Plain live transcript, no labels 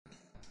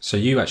So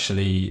you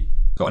actually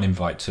got an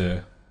invite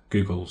to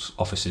Google's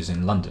offices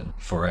in London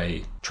for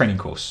a training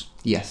course.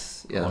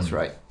 Yes, yeah, that's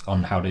right.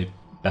 On how to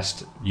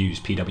best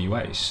use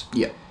PWAs.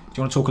 Yeah. Do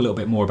you want to talk a little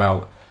bit more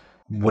about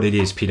what it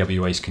is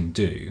PWAs can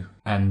do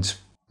and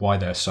why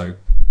they're so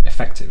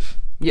effective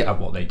at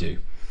what they do?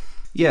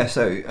 Yeah,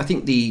 so I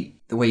think the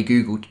way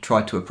Google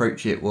tried to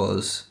approach it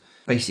was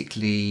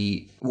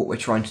basically what we're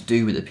trying to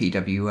do with the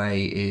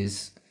PWA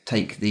is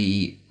take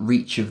the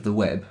reach of the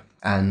web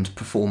and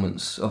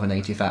performance of a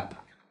native app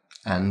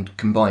and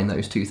combine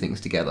those two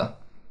things together.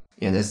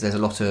 There's a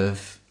lot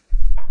of...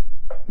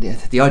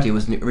 The idea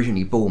was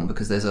originally born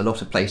because there's a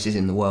lot of places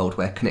in the world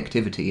where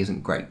connectivity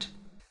isn't great.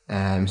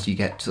 So you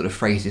get sort of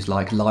phrases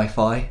like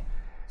li-fi,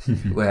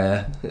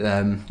 where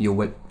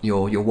your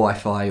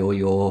Wi-Fi or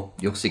your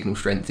signal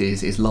strength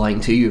is lying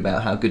to you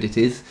about how good it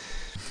is.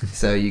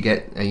 So you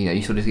get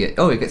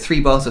you get 3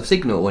 bars of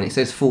signal and it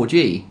says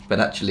 4G, but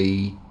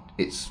actually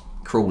it's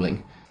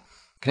crawling.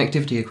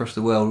 Connectivity across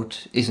the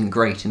world isn't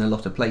great in a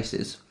lot of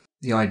places.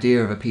 The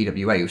idea of a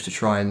PWA was to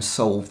try and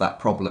solve that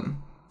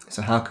problem.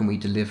 So how can we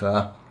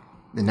deliver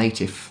the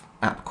native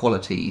app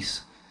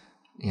qualities,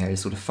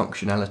 sort of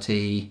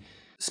functionality,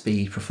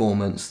 speed,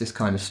 performance, this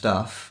kind of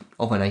stuff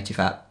of a native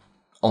app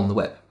on the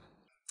web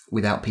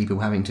without people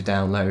having to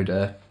download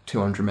a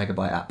 200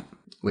 megabyte app,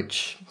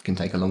 which can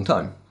take a long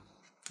time.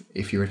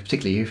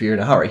 Particularly if you're in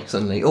a hurry,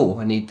 suddenly,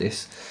 I need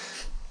this.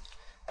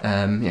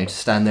 To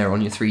stand there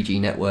on your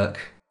 3G network,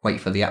 wait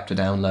for the app to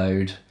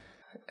download,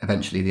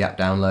 eventually the app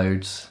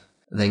downloads,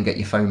 then get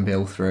your phone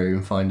bill through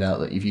and find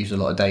out that you've used a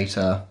lot of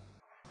data.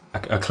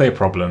 A clear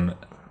problem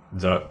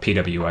that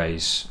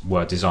PWAs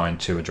were designed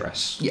to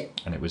address. Yeah.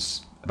 And it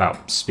was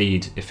about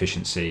speed,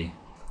 efficiency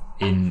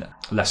in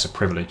lesser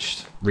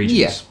privileged regions.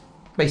 Yeah,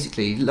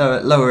 basically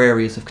lower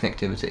areas of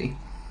connectivity.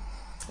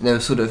 And there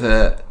was sort of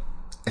a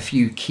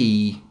few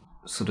key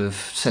sort of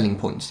selling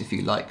points, if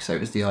you like. So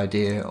it was the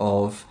idea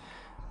of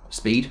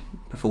speed,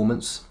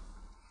 performance,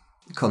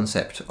 the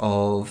concept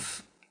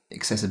of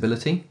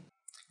accessibility,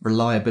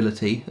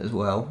 reliability as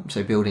well.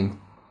 So building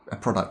a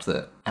product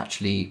that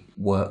actually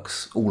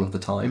works all of the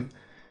time,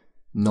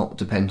 not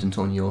dependent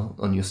on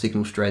your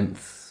signal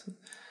strength,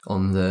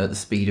 on the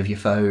speed of your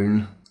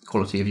phone,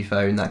 quality of your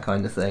phone, that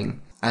kind of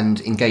thing. And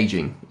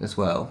engaging as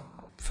well.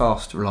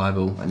 Fast,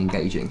 reliable and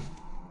engaging.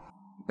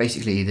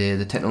 Basically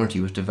the technology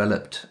was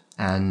developed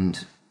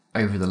and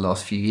over the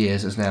last few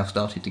years has now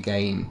started to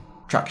gain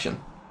traction.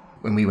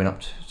 When we went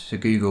up to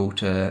Google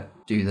to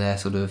do their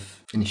sort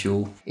of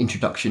initial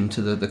introduction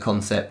to the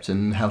concept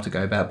and how to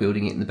go about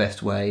building it in the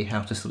best way,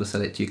 how to sort of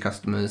sell it to your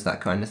customers, that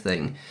kind of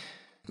thing,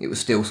 it was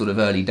still sort of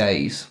early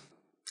days,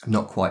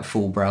 not quite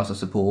full browser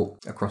support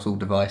across all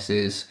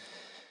devices.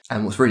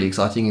 And what's really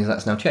exciting is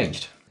that's now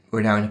changed.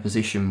 We're now in a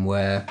position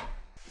where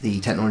the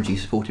technology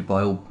is supported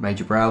by all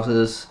major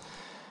browsers,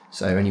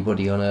 so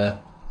anybody on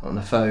a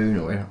phone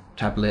or a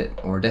tablet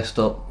or a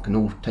desktop can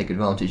all take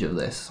advantage of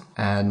this.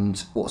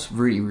 And what's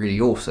really,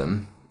 really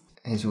awesome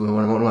is one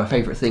of my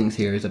favourite things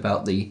here is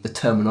about the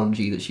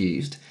terminology that's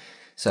used.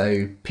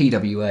 So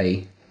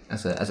PWA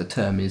as a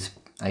term is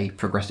a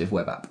progressive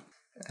web app.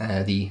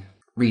 The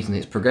reason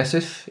it's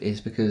progressive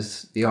is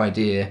because the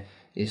idea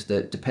is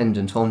that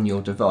dependent on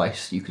your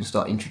device, you can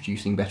start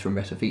introducing better and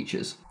better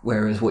features.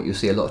 Whereas what you'll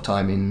see a lot of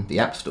time in the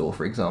App Store,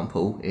 for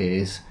example,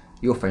 is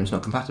your phone's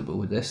not compatible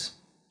with this,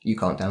 you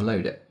can't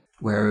download it.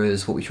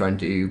 Whereas what we try and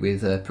do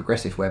with a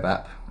progressive web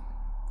app,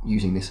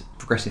 using this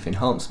progressive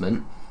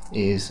enhancement,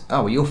 is,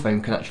 your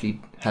phone can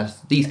actually have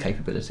these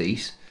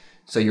capabilities,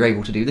 so you're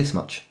able to do this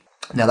much.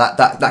 Now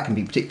that can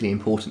be particularly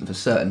important for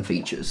certain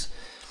features,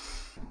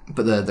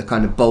 but the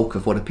kind of bulk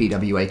of what a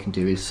PWA can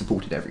do is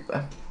supported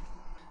everywhere.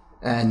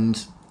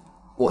 And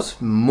what's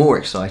more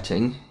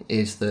exciting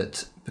is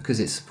that because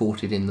it's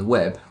supported in the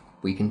web,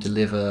 we can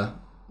deliver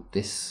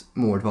this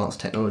more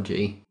advanced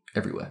technology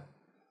everywhere.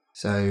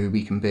 So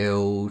we can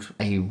build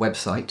a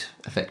website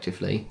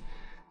effectively,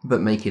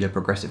 but make it a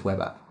progressive web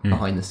app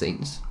behind the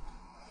scenes.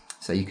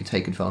 So you could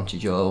take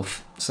advantage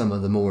of some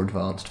of the more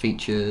advanced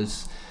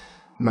features,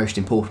 most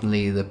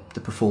importantly the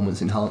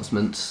performance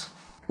enhancements.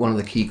 One of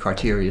the key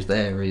criteria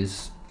there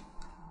is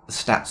the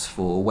stats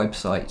for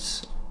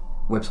website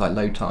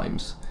load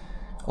times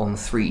on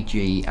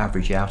 3G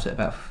average out at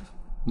about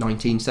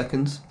 19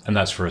 seconds. And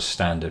that's for a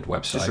standard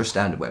website? Just for a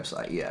standard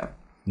website, yeah.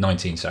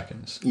 19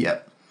 seconds?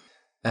 Yep.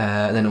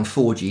 And then on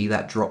 4G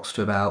that drops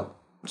to about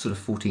sort of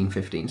 14,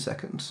 15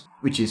 seconds,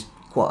 which is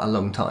quite a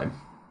long time.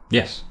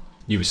 Yes.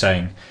 You were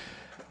saying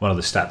one of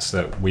the stats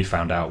that we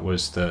found out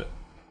was that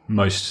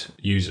most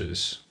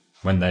users,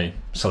 when they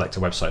select a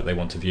website they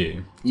want to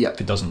view, if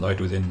it doesn't load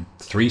within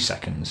 3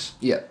 seconds,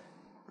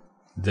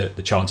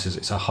 the chances,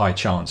 it's a high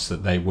chance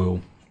that they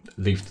will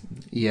leave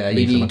the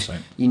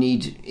website. You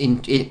need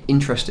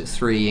interest at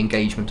 3,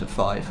 engagement at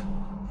 5.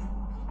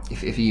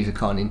 If a user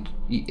can't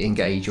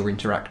engage or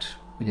interact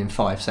within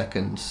 5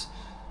 seconds,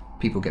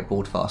 people get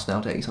bored fast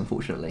nowadays,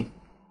 unfortunately.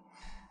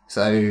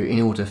 So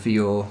in order for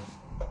your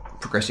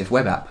progressive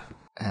web app,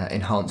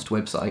 enhanced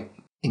website,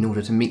 in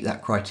order to meet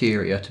that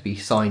criteria to be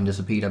signed as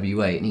a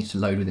PWA, it needs to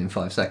load within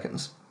 5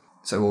 seconds.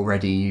 So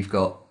already you've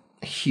got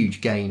a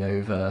huge gain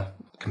over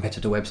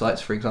competitor websites,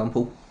 for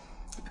example,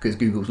 because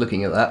Google's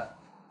looking at that.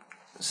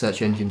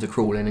 Search engines are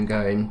crawling and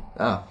going,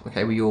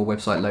 okay, well, your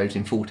website loads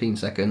in 14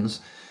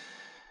 seconds.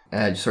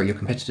 Your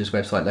competitor's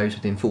website loads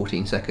within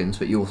 14 seconds,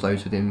 but yours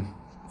loads within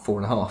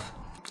 4.5.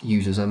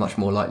 Users are much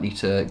more likely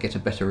to get a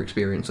better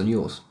experience on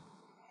yours.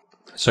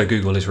 So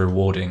Google is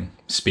rewarding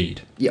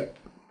speed. Yep,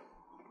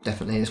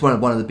 definitely. It's one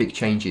of the big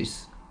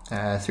changes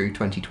through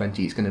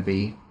 2020. It's going to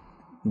be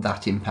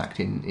that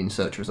impact in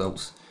search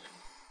results.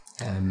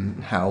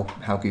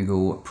 How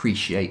Google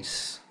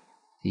appreciates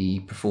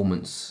the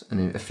performance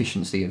and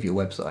efficiency of your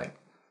website.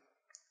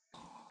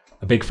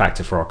 A big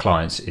factor for our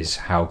clients is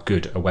how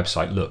good a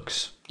website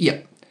looks.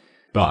 Yeah.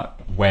 But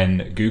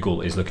when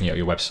Google is looking at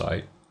your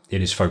website,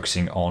 it is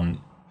focusing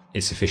on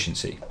its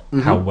efficiency,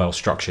 how well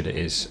structured it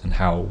is and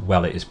how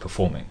well it is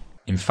performing.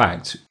 In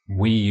fact,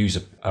 we use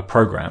a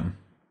program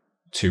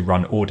to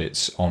run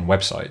audits on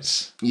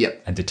websites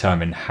and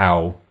determine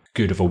how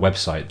good of a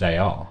website they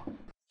are. Do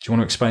you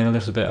want to explain a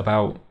little bit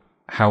about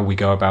how we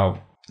go about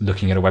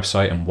looking at a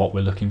website and what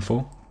we're looking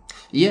for?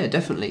 Yeah,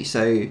 definitely.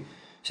 So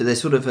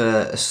there's sort of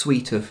a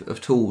suite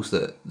of tools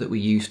that we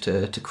use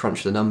to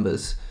crunch the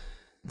numbers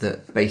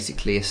that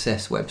basically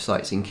assess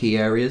websites in key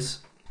areas.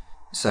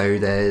 So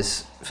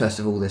first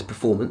of all, there's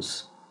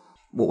performance.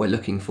 What we're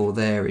looking for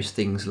there is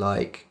things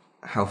like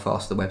how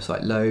fast the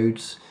website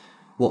loads,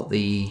 what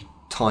the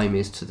time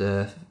is to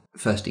the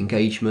first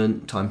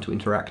engagement, time to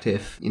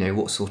interactive,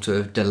 what sort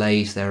of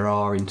delays there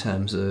are in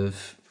terms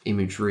of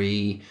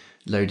imagery,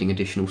 loading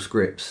additional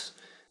scripts.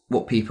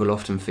 What people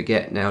often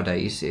forget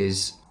nowadays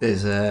is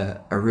there's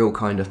a real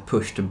kind of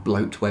push to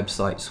bloat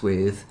websites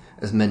with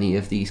as many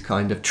of these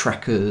kind of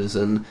trackers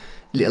and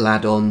little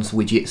add-ons,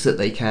 widgets that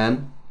they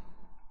can.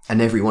 And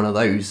every one of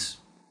those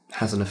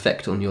has an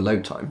effect on your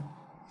load time.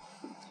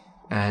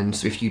 And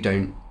so if you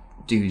don't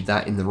do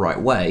that in the right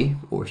way,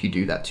 or if you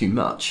do that too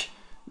much,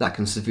 that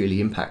can severely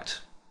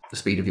impact the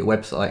speed of your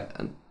website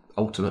and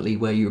ultimately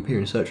where you appear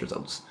in search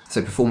results.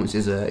 So performance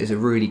is a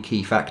really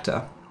key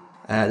factor.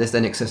 There's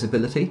then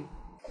accessibility.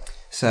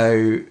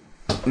 So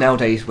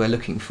nowadays we're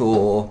looking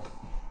for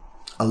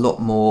a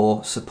lot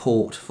more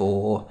support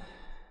for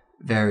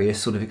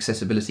various sort of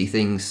accessibility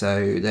things.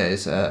 So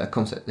there's a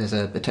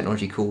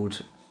technology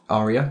called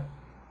ARIA,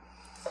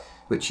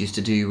 which is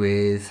to do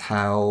with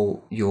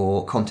how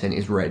your content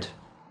is read.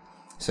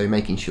 So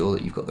making sure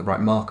that you've got the right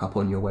markup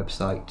on your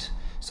website.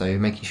 So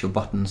making sure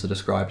buttons are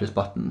described as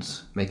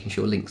buttons, making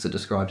sure links are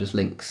described as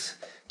links,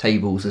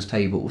 tables as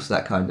tables,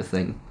 that kind of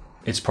thing.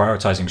 It's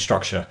prioritizing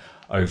structure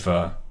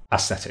over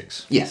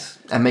aesthetics. Yes,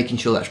 and making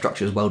sure that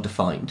structure is well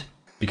defined.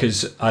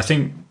 Because I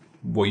think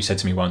what you said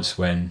to me once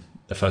when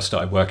I first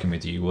started working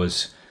with you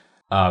was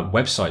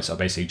websites are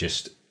basically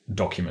just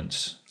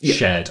documents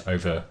shared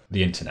over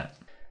the internet.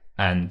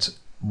 And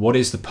what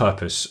is the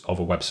purpose of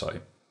a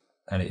website?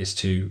 And it is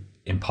to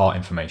impart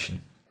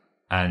information.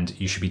 And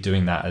you should be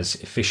doing that as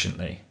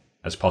efficiently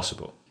as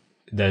possible.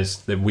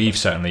 We've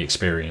certainly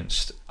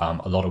experienced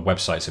a lot of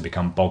websites have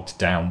become bogged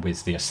down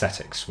with the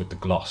aesthetics, with the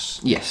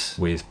gloss, yes,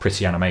 with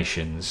pretty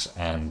animations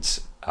and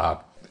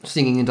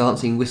singing and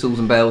dancing, whistles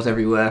and bells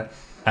everywhere,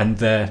 and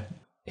they're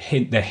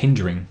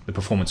hindering the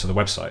performance of the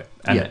website,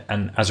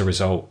 and as a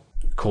result,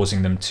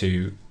 causing them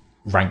to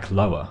rank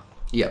lower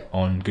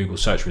on Google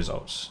search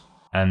results.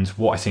 And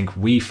what I think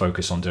we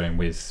focus on doing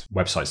with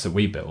websites that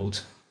we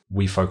build,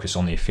 we focus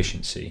on the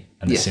efficiency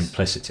and the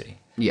simplicity.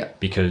 Yeah,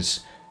 because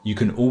you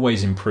can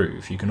always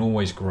improve, you can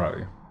always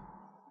grow.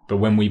 But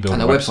when we build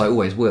a website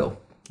always will.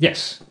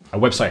 Yes, a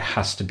website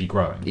has to be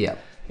growing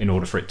in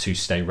order for it to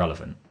stay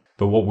relevant.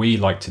 But what we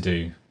like to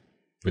do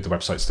with the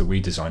websites that we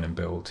design and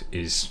build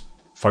is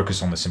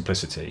focus on the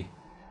simplicity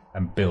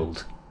and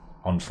build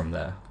on from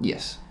there.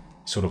 Yes.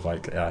 Sort of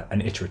like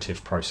an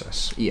iterative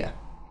process. Yeah.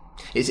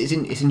 It's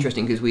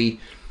interesting because we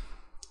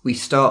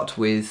start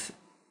with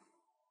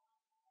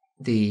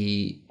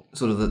the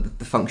sort of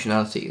the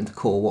functionality and the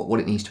core, what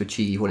it needs to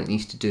achieve, what it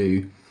needs to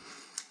do,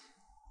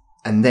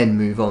 and then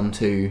move on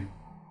to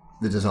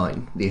the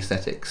design, the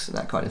aesthetics, and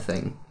that kind of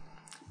thing,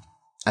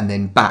 and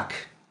then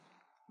back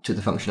to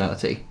the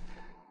functionality.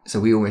 So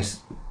we almost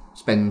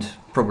spend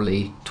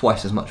probably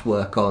twice as much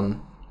work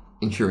on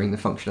ensuring the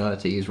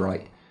functionality is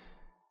right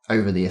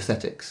over the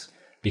aesthetics.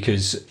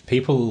 Because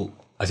people,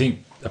 I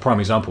think a prime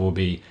example will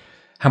be,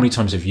 how many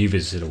times have you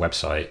visited a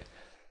website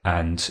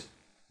and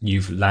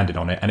you've landed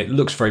on it and it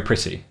looks very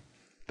pretty,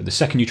 but the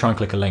second you try and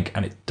click a link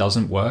and it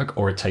doesn't work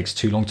or it takes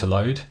too long to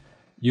load,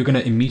 you're going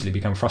to immediately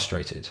become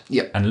frustrated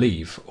and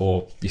leave,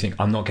 or you think,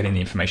 I'm not getting the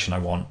information I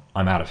want,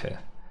 I'm out of here.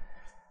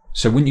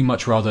 So wouldn't you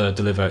much rather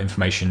deliver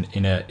information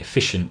in an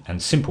efficient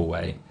and simple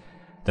way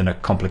than a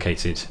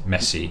complicated,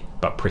 messy,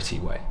 but pretty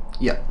way?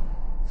 Yeah.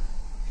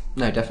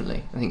 No,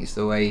 definitely. I think it's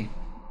the way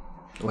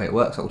it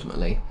works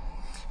ultimately.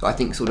 But I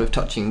think sort of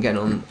touching again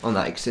on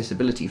that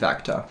accessibility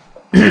factor.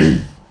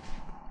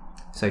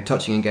 So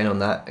touching again on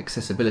that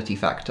accessibility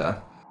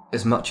factor,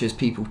 as much as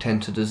people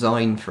tend to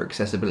design for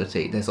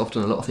accessibility, there's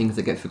often a lot of things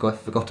that get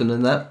forgotten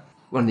in that.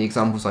 One of the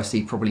examples I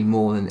see probably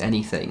more than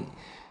anything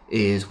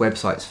is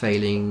websites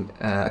failing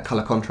a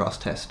colour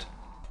contrast test.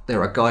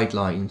 There are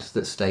guidelines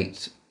that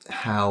state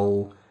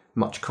how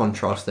much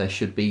contrast there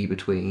should be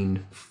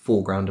between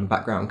foreground and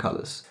background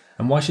colours.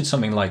 And why should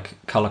something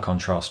like colour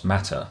contrast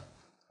matter?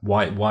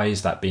 Why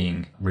is that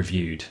being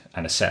reviewed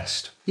and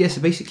assessed? Yeah,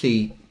 so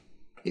basically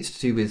it's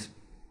to do with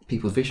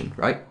people's vision,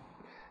 right?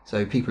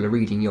 So people are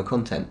reading your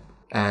content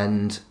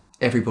and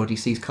everybody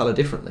sees colour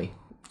differently.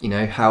 You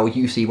know, how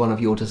you see one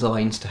of your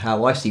designs to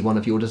how I see one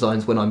of your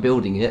designs when I'm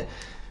building it,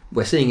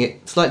 we're seeing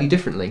it slightly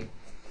differently.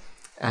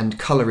 And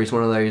colour is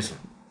one of those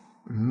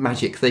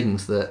magic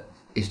things that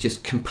is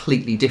just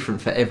completely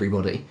different for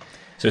everybody.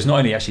 So it's not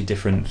only actually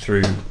different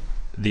through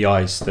the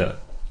eyes that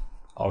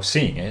are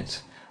seeing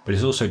it, but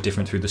it's also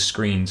different through the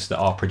screens that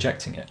are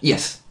projecting it.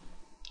 Yes.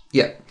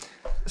 Yeah.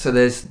 So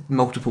there's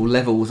multiple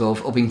levels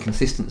of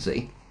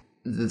inconsistency.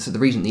 So the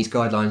reason these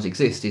guidelines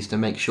exist is to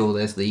make sure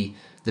there's the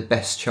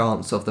best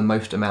chance of the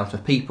most amount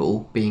of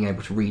people being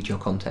able to read your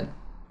content.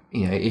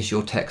 You know, is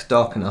your text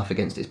dark enough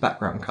against its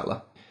background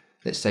colour?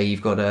 Let's say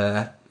you've got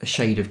a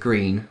shade of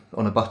green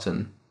on a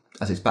button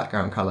as its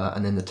background colour,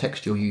 and then the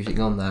text you're using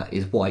on that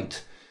is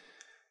white.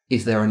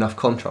 Is there enough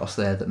contrast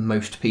there that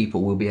most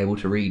people will be able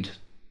to read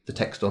the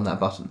text on that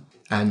button?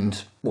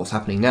 And what's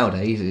happening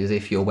nowadays is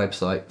if your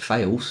website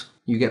fails,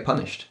 you get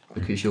punished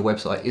because your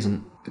website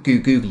isn't...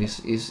 Google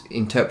is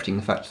interpreting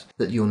the fact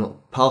that you're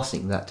not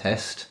passing that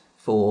test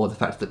for the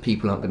fact that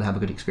people aren't going to have a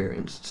good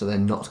experience, so they're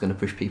not going to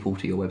push people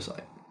to your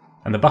website.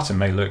 And the button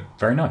may look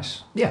very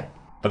nice. Yeah.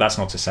 But that's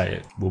not to say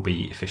it will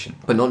be efficient.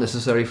 But not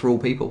necessarily for all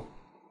people.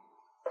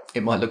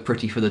 It might look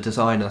pretty for the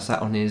designer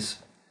sat on his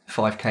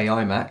 5K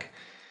iMac,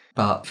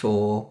 but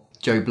for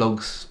Joe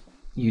Blogs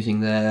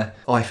using their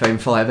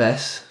iPhone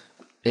 5S,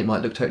 it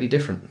might look totally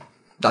different.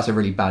 That's a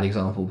really bad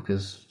example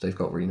because they've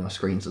got really nice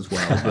screens as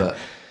well. But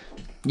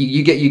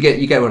you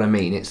get what I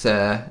mean. It's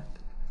an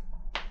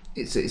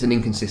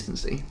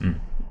inconsistency. Mm.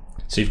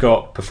 So you've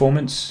got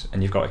performance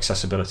and you've got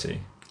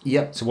accessibility.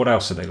 Yep. So what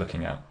else are they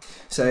looking at?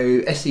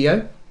 So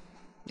SEO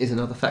is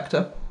another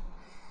factor.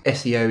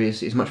 SEO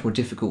is much more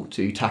difficult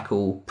to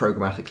tackle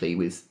programmatically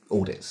with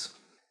audits.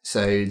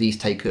 So these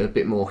take a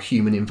bit more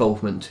human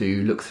involvement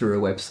to look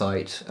through a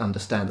website,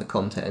 understand the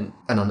content,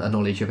 and a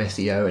knowledge of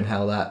SEO and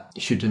how that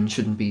should and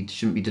shouldn't be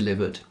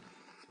delivered.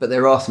 But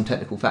there are some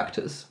technical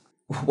factors.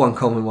 One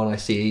common one I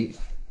see,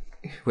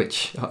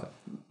 which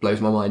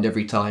blows my mind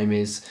every time,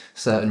 is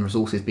certain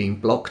resources being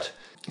blocked.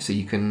 So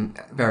you can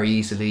very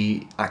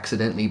easily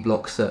accidentally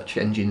block search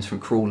engines from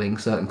crawling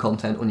certain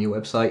content on your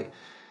website.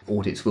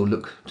 Audits will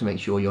look to make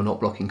sure you're not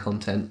blocking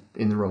content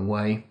in the wrong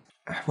way.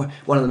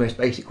 One of the most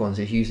basic ones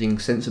is using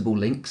sensible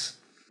links.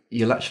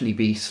 You'll actually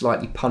be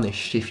slightly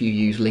punished if you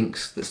use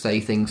links that say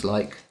things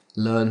like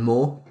learn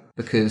more,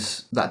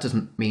 because that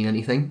doesn't mean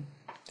anything.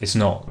 It's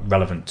not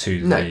relevant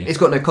to the... No, it's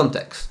got no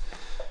context.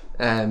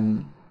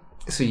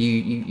 So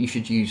you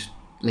should use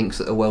links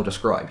that are well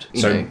described.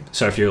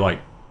 So if you're like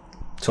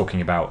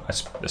talking about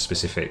a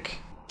specific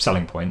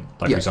selling point,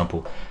 like for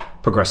example,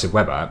 progressive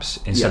web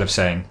apps, instead of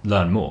saying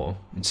learn more,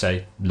 and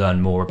say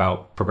learn more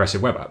about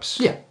progressive web apps.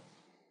 Yeah,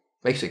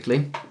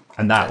 basically.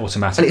 And that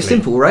automatically... And it's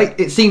simple, right?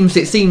 It seems...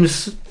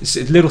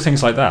 It's little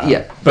things like that.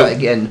 Yeah, but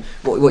again,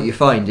 what you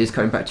find is,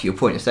 coming back to your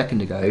point a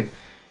second ago,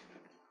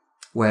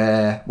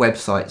 where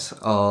websites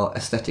are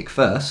aesthetic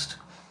first,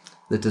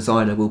 the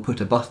designer will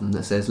put a button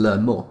that says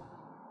learn more,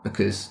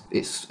 because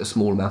it's a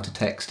small amount of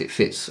text, it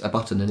fits a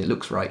button and it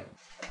looks right.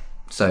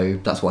 So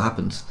that's what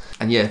happens.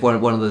 And yeah,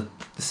 one of the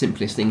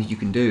simplest things you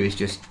can do is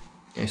just,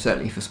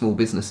 certainly for small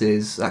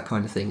businesses, that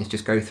kind of thing, is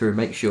just go through and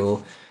make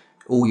sure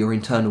all your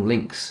internal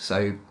links,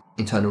 so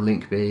internal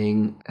link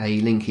being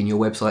a link in your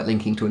website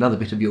linking to another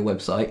bit of your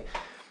website,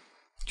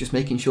 just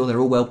making sure they're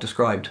all well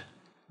described.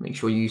 Make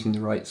sure you're using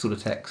the right sort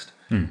of text.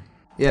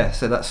 Yeah,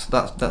 so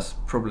that's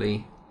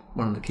probably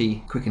one of the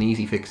key quick and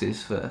easy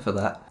fixes for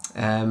that.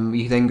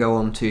 You then go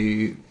on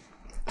to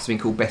something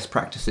called best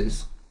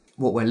practices.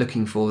 What we're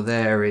looking for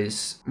there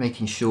is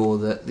making sure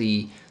that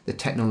the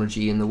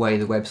technology and the way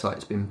the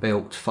website's been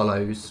built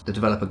follows the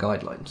developer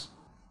guidelines.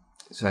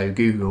 So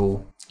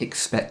Google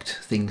expect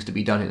things to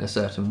be done in a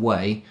certain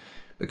way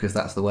because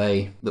that's the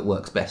way that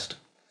works best.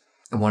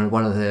 And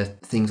one of the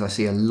things I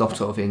see a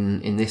lot of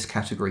in this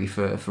category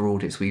for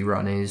audits we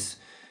run is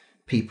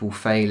people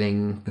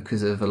failing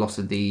because of a lot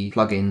of the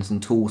plugins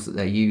and tools that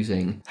they're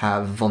using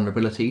have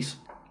vulnerabilities.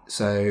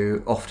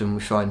 So often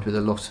we find with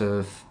a lot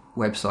of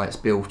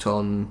websites built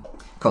on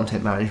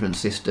content management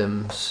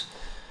systems,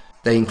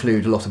 they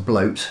include a lot of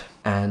bloat,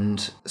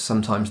 and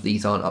sometimes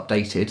these aren't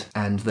updated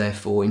and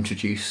therefore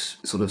introduce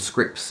sort of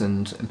scripts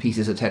and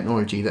pieces of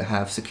technology that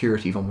have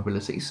security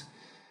vulnerabilities.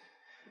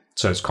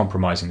 So it's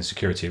compromising the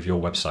security of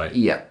your website.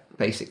 Yeah,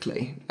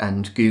 basically.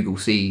 And Google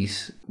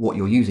sees what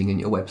you're using in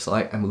your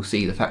website and will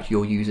see the fact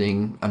you're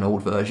using an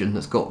old version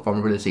that's got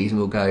vulnerabilities and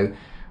will go,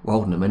 well,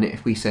 hold on a minute,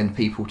 if we send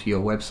people to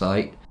your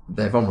website,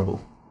 they're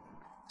vulnerable.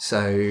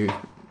 So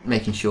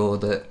making sure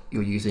that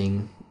you're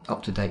using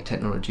up-to-date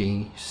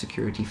technology,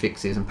 security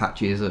fixes and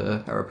patches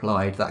are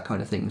applied, that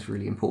kind of thing is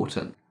really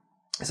important.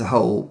 There's a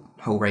whole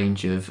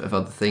range of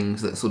other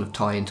things that sort of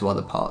tie into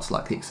other parts,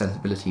 like the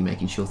accessibility,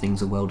 making sure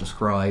things are well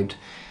described,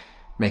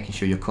 making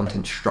sure your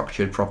content's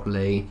structured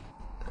properly.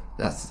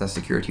 That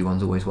security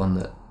one's always one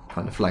that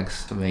kind of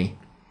flags for me.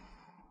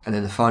 And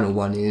then the final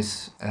one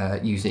is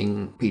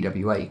using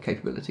PWA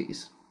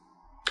capabilities.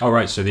 Oh,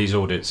 right. So these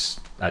audits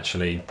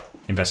actually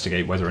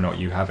investigate whether or not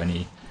you have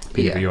any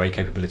PWA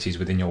capabilities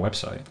within your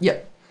website.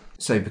 Yep.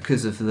 So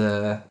because of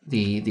the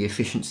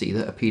efficiency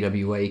that a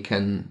PWA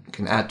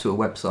can add to a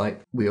website,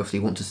 we obviously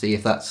want to see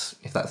if that's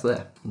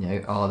there.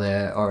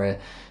 Are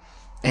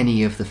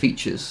any of the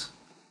features,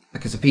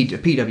 because a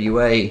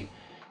PWA,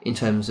 in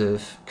terms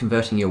of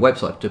converting your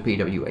website to a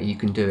PWA, you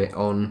can do it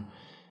on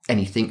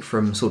anything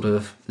from sort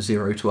of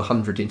 0 to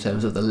 100 in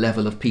terms of the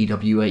level of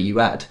PWA you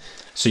add.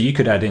 So you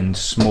could add in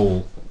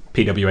small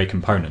PWA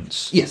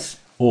components. Yes.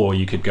 Or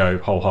you could go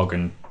whole hog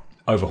and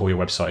overhaul your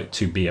website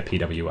to be a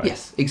PWA.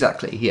 Yes,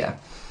 exactly, yeah.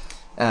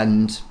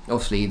 And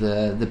obviously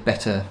the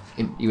better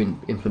you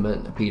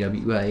implement a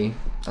PWA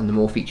and the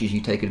more features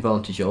you take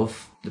advantage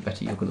of, the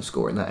better you're going to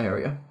score in that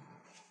area.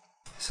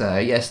 So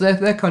yes,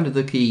 they're kind of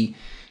the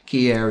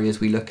key areas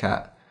we look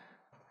at.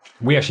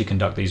 We actually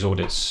conduct these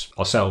audits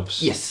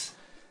ourselves. Yes.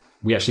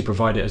 We actually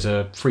provide it as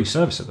a free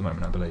service at the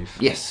moment, I believe.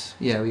 Yes,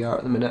 yeah, we are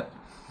at the minute.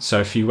 So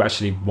if you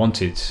actually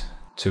wanted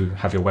to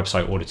have your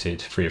website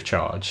audited free of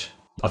charge,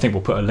 I think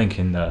we'll put a link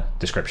in the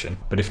description.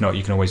 But if not,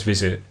 you can always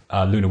visit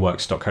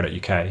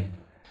lunarworks.co.uk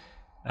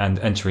and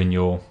enter in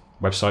your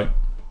website,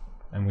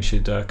 and we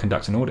should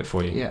conduct an audit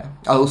for you. Yeah,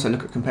 I'll also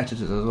look at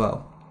competitors as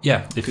well.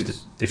 Yeah,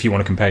 if you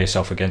want to compare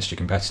yourself against your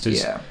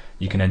competitors,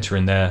 you can enter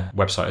in their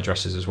website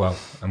addresses as well,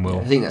 and we'll.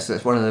 I think that's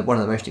one of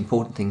the most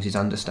important things is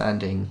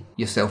understanding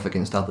yourself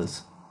against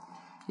others.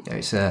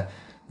 It's the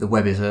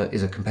web is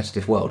a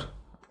competitive world,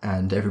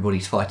 and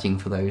everybody's fighting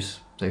for those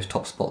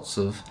top spots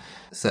of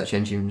search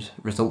engine's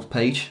results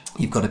page.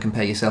 You've got to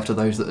compare yourself to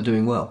those that are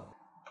doing well.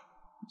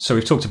 So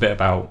we've talked a bit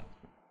about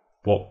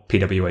what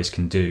PWAs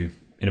can do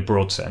in a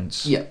broad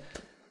sense. Yeah.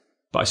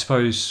 But I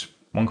suppose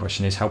one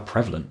question is, how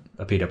prevalent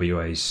are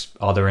PWAs?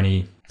 Are there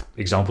any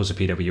examples of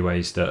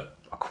PWAs that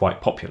are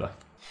quite popular?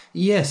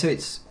 Yeah, so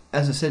it's,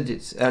 as I said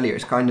earlier,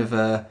 it's kind of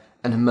an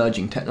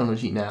emerging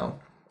technology now.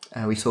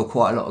 We saw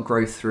quite a lot of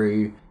growth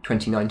through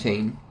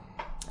 2019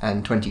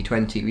 and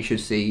 2020. We should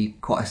see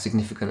quite a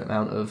significant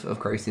amount of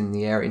growth in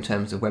the area in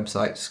terms of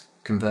websites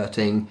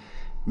converting,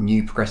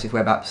 new progressive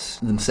web apps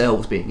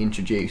themselves being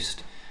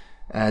introduced.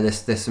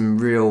 There's some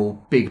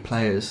real big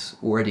players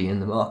already in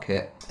the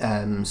market.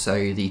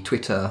 So the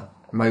Twitter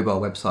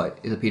mobile website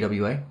is a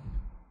PWA.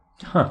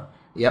 Huh.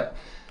 Yep.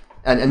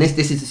 And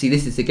this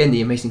is again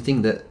the amazing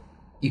thing that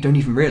you don't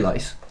even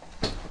realise,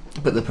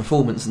 but the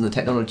performance and the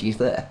technology is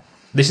there.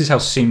 This is how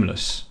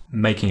seamless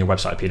making a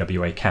website a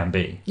PWA can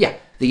be. Yeah,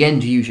 the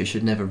end user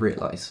should never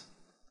realise.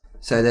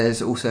 So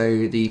there's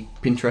also the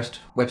Pinterest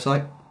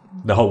website.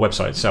 The whole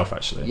website itself,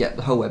 actually. Yeah,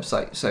 the whole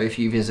website. So if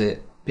you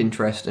visit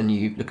Pinterest and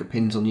you look at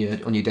pins on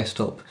your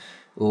desktop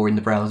or in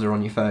the browser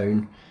on your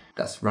phone,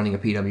 that's running a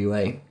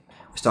PWA.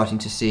 We're starting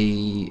to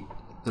see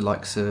the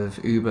likes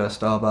of Uber,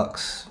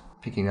 Starbucks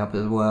picking up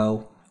as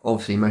well.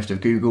 Obviously most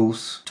of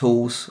Google's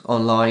tools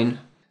online,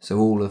 so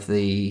all of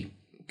the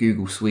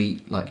Google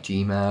Suite like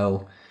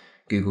Gmail,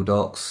 Google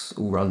Docs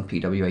all run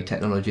PWA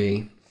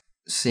technology.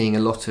 Seeing a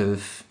lot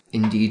of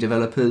indie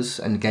developers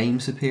and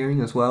games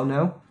appearing as well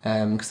now,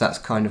 because that's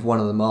kind of one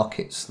of the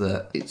markets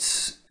that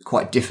it's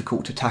quite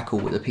difficult to tackle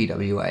with a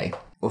PWA.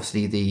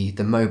 Obviously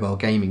the mobile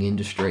gaming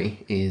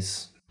industry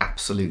is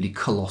absolutely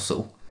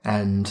colossal,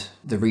 and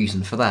the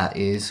reason for that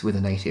is with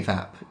a native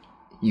app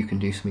you can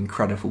do some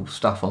incredible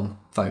stuff on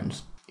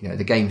phones.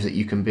 The games that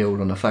you can build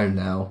on a phone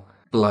now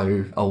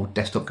blow old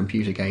desktop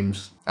computer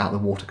games out of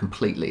the water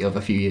completely of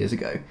a few years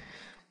ago.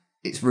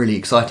 It's really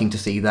exciting to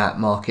see that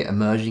market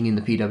emerging in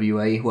the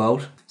PWA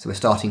world. So we're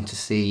starting to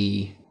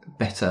see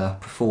better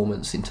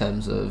performance in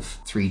terms of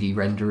 3D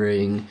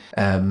rendering,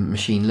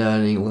 machine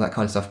learning, all that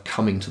kind of stuff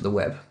coming to the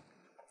web.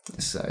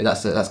 So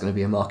that's going to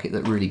be a market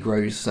that really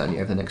grows certainly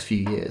over the next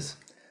few years.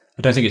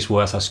 I don't think it's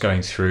worth us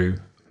going through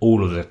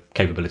all of the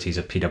capabilities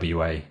that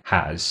PWA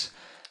has.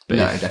 But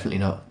no, definitely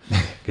not.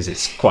 Because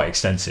it's quite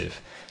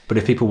extensive. But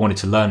if people wanted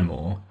to learn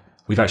more,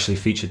 we've actually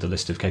featured the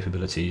list of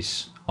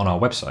capabilities on our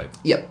website.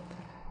 Yep.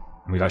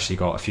 And we've actually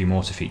got a few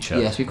more to feature.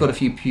 Yes, we've got a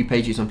few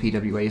pages on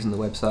PWAs on the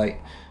website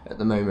at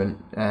the moment.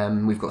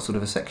 We've got sort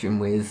of a section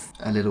with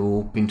a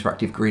little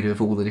interactive grid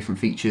of all the different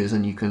features,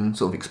 and you can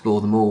sort of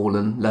explore them all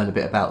and learn a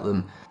bit about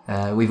them.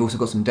 We've also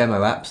got some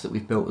demo apps that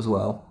we've built as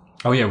well.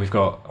 Oh yeah, we've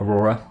got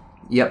Aurora.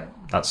 Yep.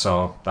 That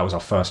was our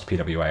first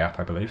PWA app,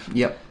 I believe.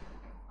 Yep.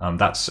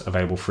 That's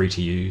available free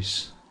to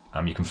use.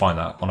 You can find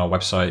that on our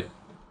website.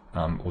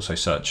 Also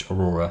search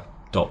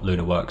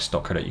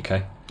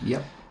aurora.lunarworks.co.uk.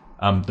 Yep.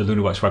 The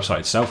LunarWorks website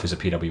itself is a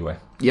PWA.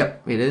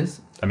 Yep, it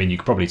is. I mean, you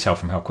could probably tell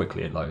from how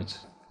quickly it loads.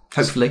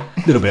 Hopefully.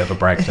 A little bit of a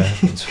brag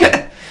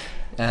there.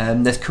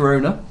 There's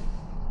Corona.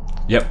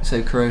 Yep.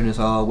 So Corona's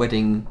our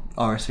wedding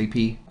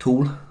RSVP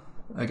tool,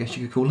 I guess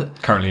you could call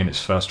it. Currently in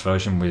its first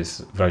version with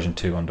version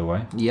 2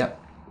 underway. Yep.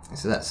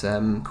 So that's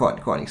quite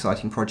an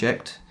exciting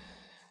project,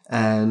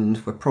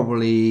 and we're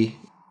probably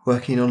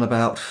working on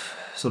about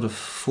sort of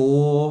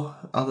 4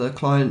 other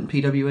client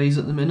PWAs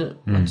at the minute,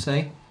 I'd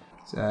say.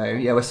 So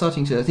yeah, we're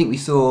starting to. I think we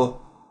saw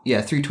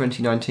through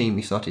 2019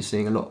 we started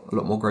seeing a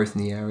lot more growth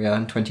in the area,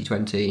 and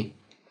 2020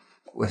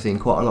 we're seeing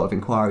quite a lot of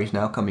inquiries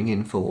now coming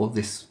in for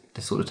this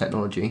sort of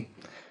technology.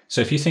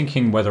 So if you're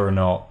thinking whether or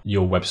not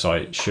your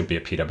website should be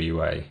a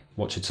PWA,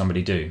 what should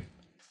somebody do?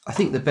 I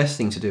think the best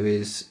thing to do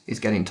is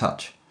get in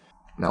touch.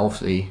 Now,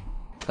 obviously,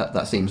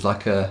 that seems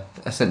like a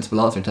sensible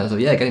answer in terms of,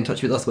 get in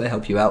touch with us, we'll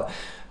help you out.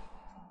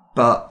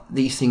 But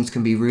these things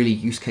can be really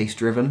use case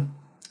driven.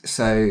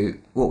 So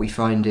what we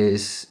find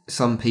is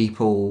some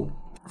people,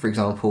 for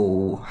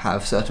example,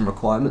 have certain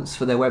requirements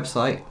for their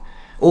website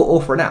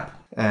or for an app.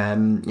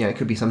 It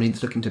could be somebody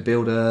that's looking to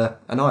build an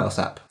iOS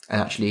app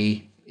and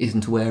actually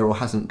isn't aware or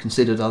hasn't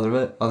considered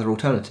other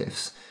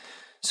alternatives.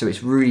 So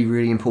it's really,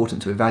 really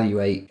important to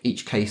evaluate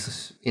each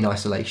case in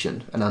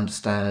isolation and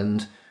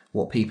understand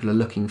what people are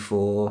looking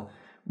for,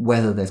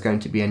 whether there's going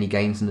to be any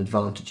gains and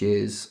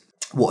advantages,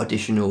 what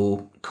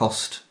additional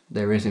cost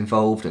there is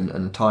involved, and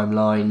a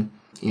timeline.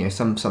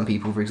 Some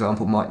people, for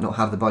example, might not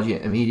have the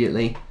budget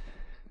immediately.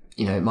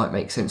 It might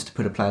make sense to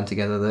put a plan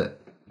together that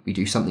we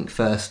do something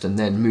first and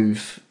then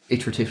move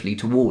iteratively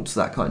towards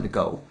that kind of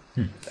goal.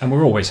 And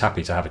we're always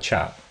happy to have a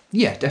chat.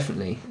 Yeah,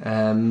 definitely.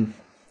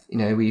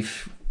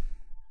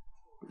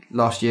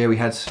 Last year we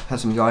had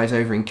some guys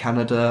over in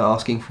Canada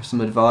asking for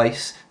some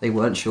advice. They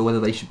weren't sure whether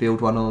they should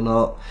build one or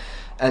not,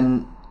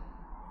 and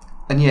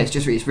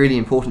it's really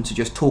important to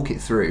just talk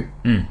it through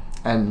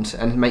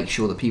and make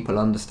sure that people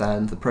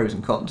understand the pros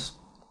and cons.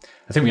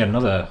 I think we had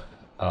another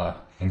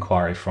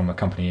inquiry from a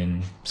company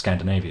in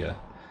Scandinavia,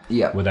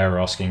 where they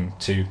were asking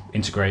to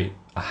integrate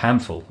a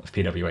handful of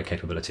PWA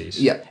capabilities.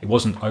 It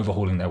wasn't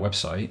overhauling their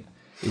website;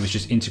 it was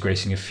just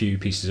integrating a few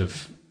pieces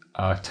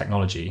of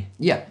technology.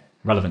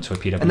 Relevant to a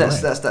PWA. And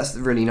that's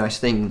the really nice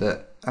thing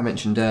that I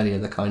mentioned earlier,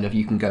 the kind of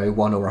you can go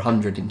 1 or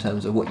 100 in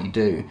terms of what you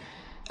do,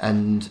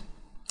 and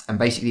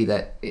basically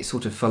that it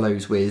sort of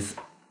follows with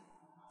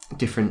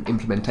different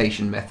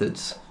implementation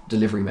methods,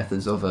 delivery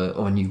methods of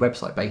a new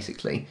website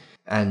basically,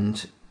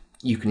 and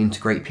you can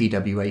integrate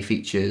PWA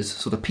features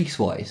sort of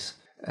piecewise.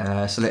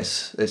 So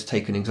let's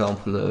take an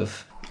example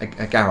of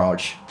a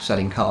garage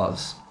selling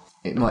cars.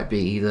 It might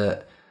be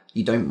that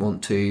you don't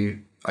want to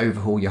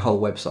overhaul your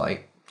whole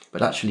website,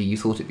 but actually you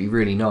thought it'd be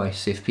really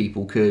nice if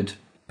people could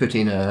put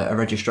in a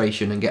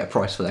registration and get a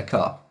price for their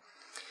car.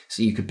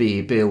 So you could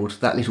build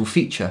that little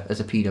feature as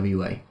a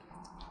PWA.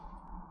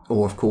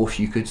 Or of course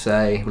you could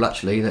say, well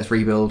actually let's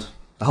rebuild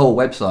the whole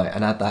website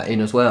and add that in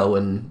as well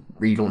and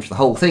relaunch the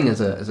whole thing as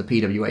a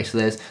PWA. So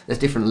there's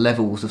different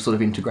levels of sort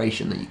of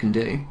integration that you can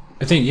do.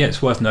 I think,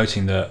 it's worth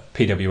noting that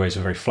PWAs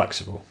are very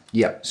flexible.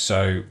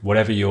 So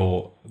whatever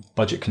your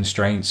budget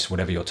constraints,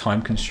 whatever your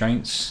time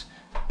constraints,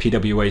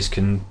 PWAs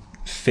can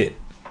fit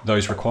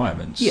those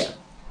requirements.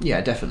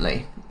 Yeah,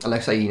 definitely. And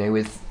like I say,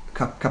 with a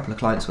couple of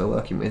clients we're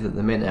working with at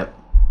the minute,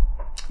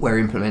 we're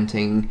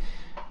implementing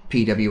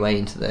PWA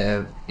into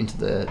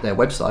their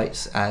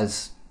websites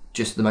as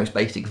just the most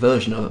basic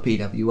version of a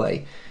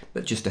PWA,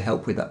 but just to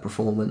help with that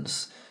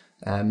performance,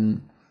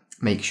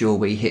 make sure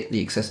we hit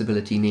the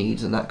accessibility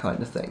needs and that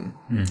kind of thing.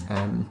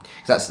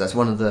 That's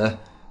one of the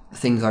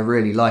things I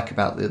really like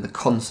about the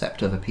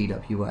concept of a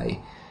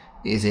PWA,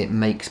 is it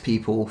makes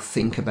people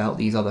think about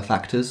these other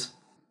factors.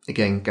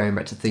 Again, going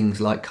back to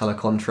things like colour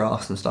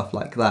contrast and stuff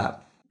like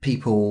that,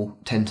 people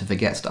tend to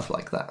forget stuff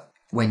like that.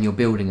 When you're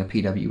building a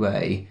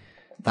PWA,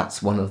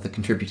 that's one of the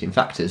contributing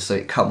factors, so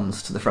it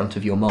comes to the front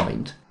of your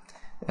mind.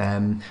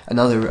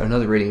 Another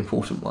really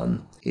important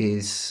one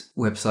is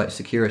website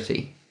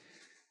security.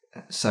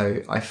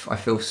 So I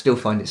still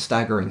find it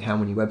staggering how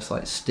many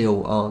websites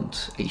still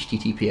aren't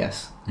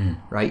HTTPS,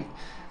 right?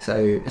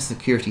 So a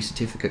security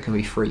certificate can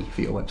be free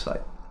for your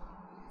website.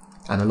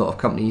 And a lot of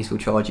companies will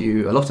charge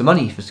you a lot of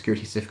money for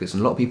security certificates,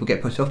 and a lot of people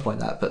get put off by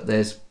that. But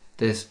there's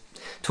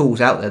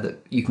tools out there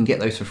that you can get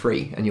those for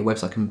free, and your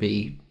website can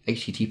be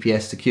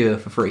HTTPS secure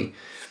for free.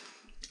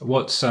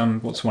 What's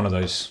one of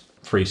those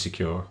free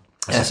secure?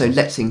 So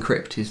Let's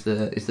Encrypt is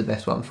the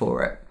best one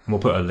for it. And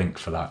we'll put a link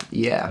for that.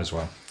 As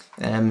well.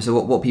 So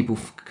what people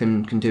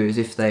can do is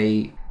if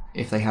they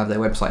have their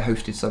website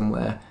hosted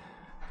somewhere,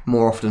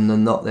 more often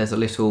than not, there's a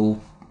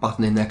little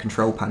button in their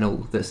control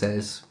panel that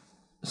says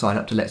sign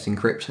up to Let's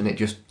Encrypt, and it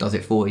just does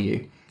it for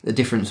you. The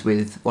difference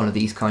with one of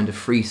these kind of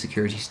free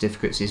security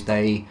certificates is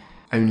they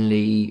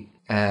only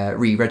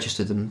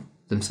re-register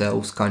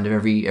themselves kind of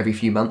every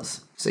few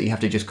months. So you have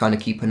to just kind of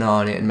keep an eye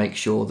on it and make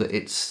sure that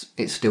it's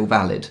still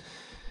valid,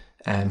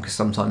 because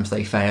sometimes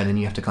they fail and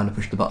you have to kind of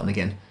push the button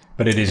again.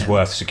 But it is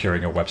worth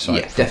securing your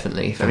website. Yeah,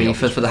 definitely. For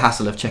the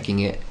hassle of checking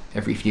it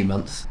every few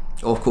months.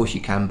 Or of course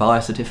you can buy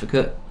a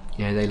certificate.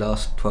 They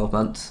last 12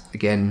 months.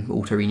 Again,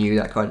 auto-renew,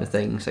 that kind of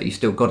thing. So you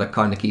still got to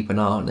kind of keep an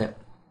eye on it.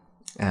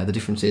 The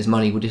difference is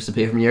money will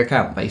disappear from your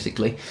account,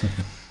 basically.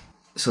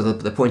 So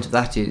the point of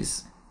that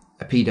is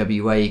a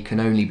PWA can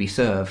only be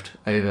served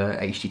over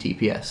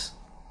HTTPS.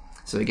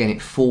 So again,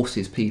 it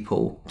forces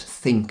people to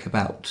think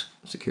about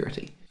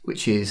security,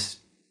 which is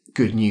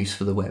good news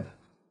for the web,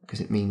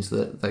 because it means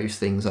that those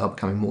things are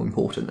becoming more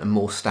important and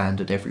more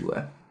standard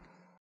everywhere.